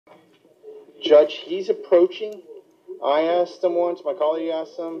Judge, he's approaching. I asked him once, my colleague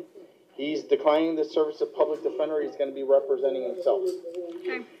asked him. He's declining the service of public defender. He's going to be representing himself.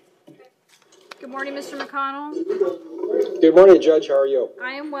 Okay. Good morning, Mr. McConnell. Good morning, Judge. How are you?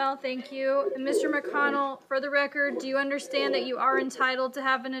 I am well, thank you. And Mr. McConnell, for the record, do you understand that you are entitled to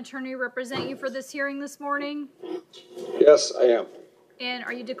have an attorney represent you for this hearing this morning? Yes, I am. And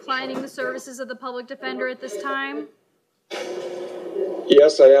are you declining the services of the public defender at this time?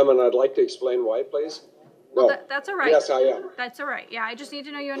 Yes, I am, and I'd like to explain why, please. No. Well, that's all right. Yes, I am. That's all right. Yeah, I just need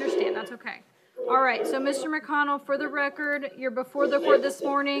to know you understand. That's okay. All right, so Mr. McConnell, for the record, you're before the court this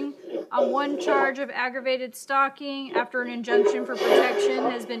morning on one charge of aggravated stalking after an injunction for protection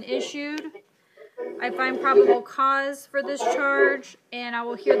has been issued. I find probable cause for this charge, and I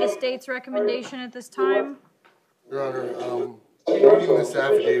will hear the state's recommendation at this time. Your Honor, reading this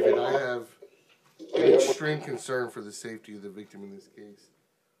affidavit, I have an extreme concern for the safety of the victim in this case.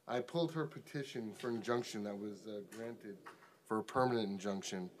 I pulled her petition for injunction that was granted for a permanent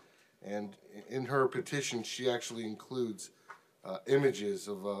injunction. And in her petition, she actually includes images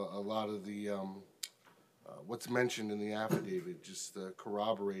of a lot of the what's mentioned in the affidavit, just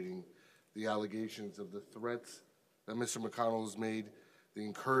corroborating the allegations of the threats that Mr. McConnell has made, the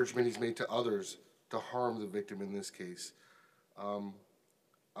encouragement he's made to others to harm the victim in this case. I'm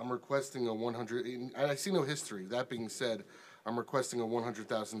requesting a and I see no history. That being said, I'm requesting a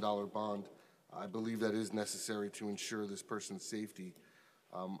 $100,000 bond. I believe that is necessary to ensure this person's safety.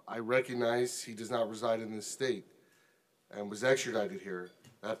 I recognize he does not reside in this state and was extradited here.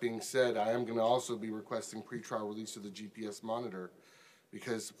 That being said, I am going to also be requesting pretrial release of the GPS monitor,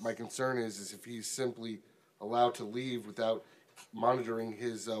 because my concern is if he's simply allowed to leave without monitoring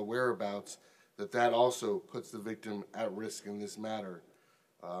his whereabouts, that also puts the victim at risk in this matter.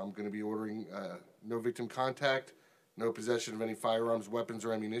 I'm going to be ordering no victim contact, no possession of any firearms, weapons,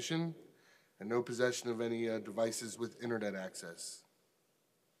 or ammunition, and no possession of any devices with internet access.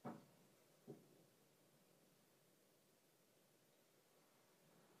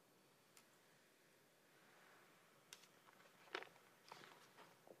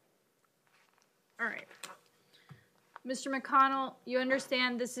 All right. Mr. McConnell, you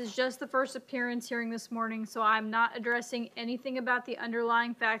understand this is just the first appearance hearing this morning, so I'm not addressing anything about the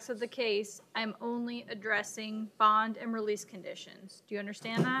underlying facts of the case. I'm only addressing bond and release conditions. Do you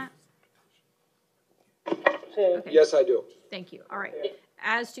understand that? Okay. Yes, I do. Thank you. All right.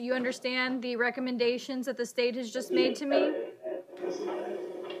 As do you understand the recommendations that the state has just made to me?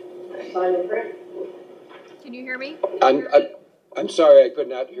 Can you hear me? I'm sorry, I could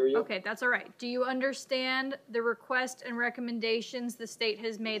not hear you. Okay, that's all right. Do you understand the request and recommendations the state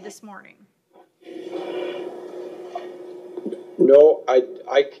has made this morning? No,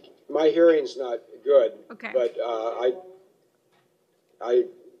 my hearing's not good. Okay. But I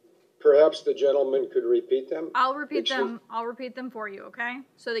perhaps the gentleman could repeat them. I'll repeat them. I'll repeat them for you, okay?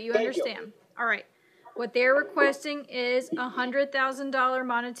 So that you Thank understand. you. All right. What they're requesting is a $100,000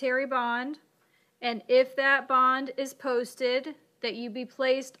 monetary bond, and if that bond is posted, that you be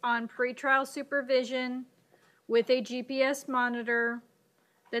placed on pretrial supervision with a GPS monitor,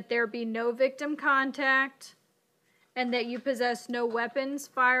 that there be no victim contact, and that you possess no weapons,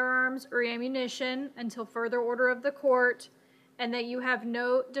 firearms, or ammunition until further order of the court, and that you have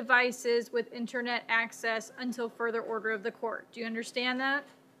no devices with internet access until further order of the court. Do you understand that?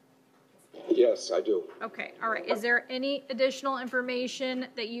 Yes, I do. Okay, all right. Is there any additional information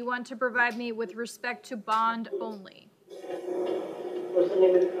that you want to provide me with respect to bond only?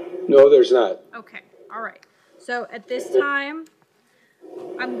 No, there's not. Okay, all right. So at this time,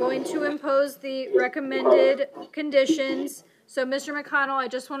 I'm going to impose the recommended conditions. So Mr. McConnell, I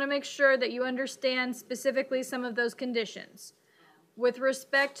just want to make sure that you understand specifically some of those conditions. With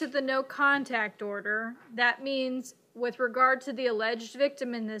respect to the no contact order, that means with regard to the alleged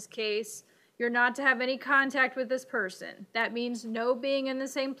victim in this case, you're not to have any contact with this person. That means no being in the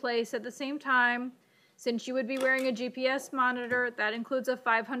same place at the same time. Since you would be wearing a GPS monitor, that includes a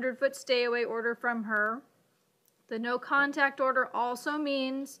 500-foot stay-away order from her. The no contact order also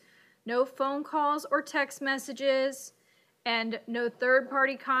means no phone calls or text messages and no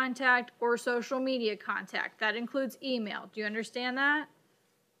third-party contact or social media contact. That includes email. Do you understand that?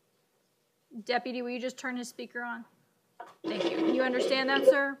 Deputy, will you just turn his speaker on? Thank you. You understand that,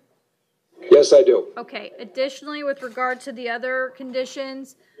 sir? Yes, I do. Okay. Additionally, with regard to the other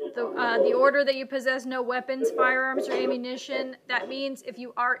conditions, the order that you possess no weapons, firearms, or ammunition, that means if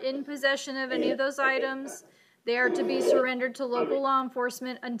you are in possession of any of those items, they are to be surrendered to local law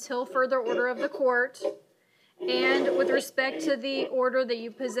enforcement until further order of the court. And with respect to the order that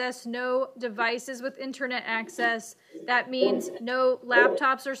you possess no devices with internet access, that means no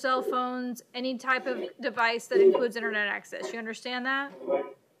laptops or cell phones, any type of device that includes internet access. You understand that?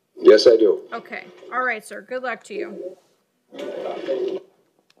 Yes, I do. Okay. All right, sir. Good luck to you.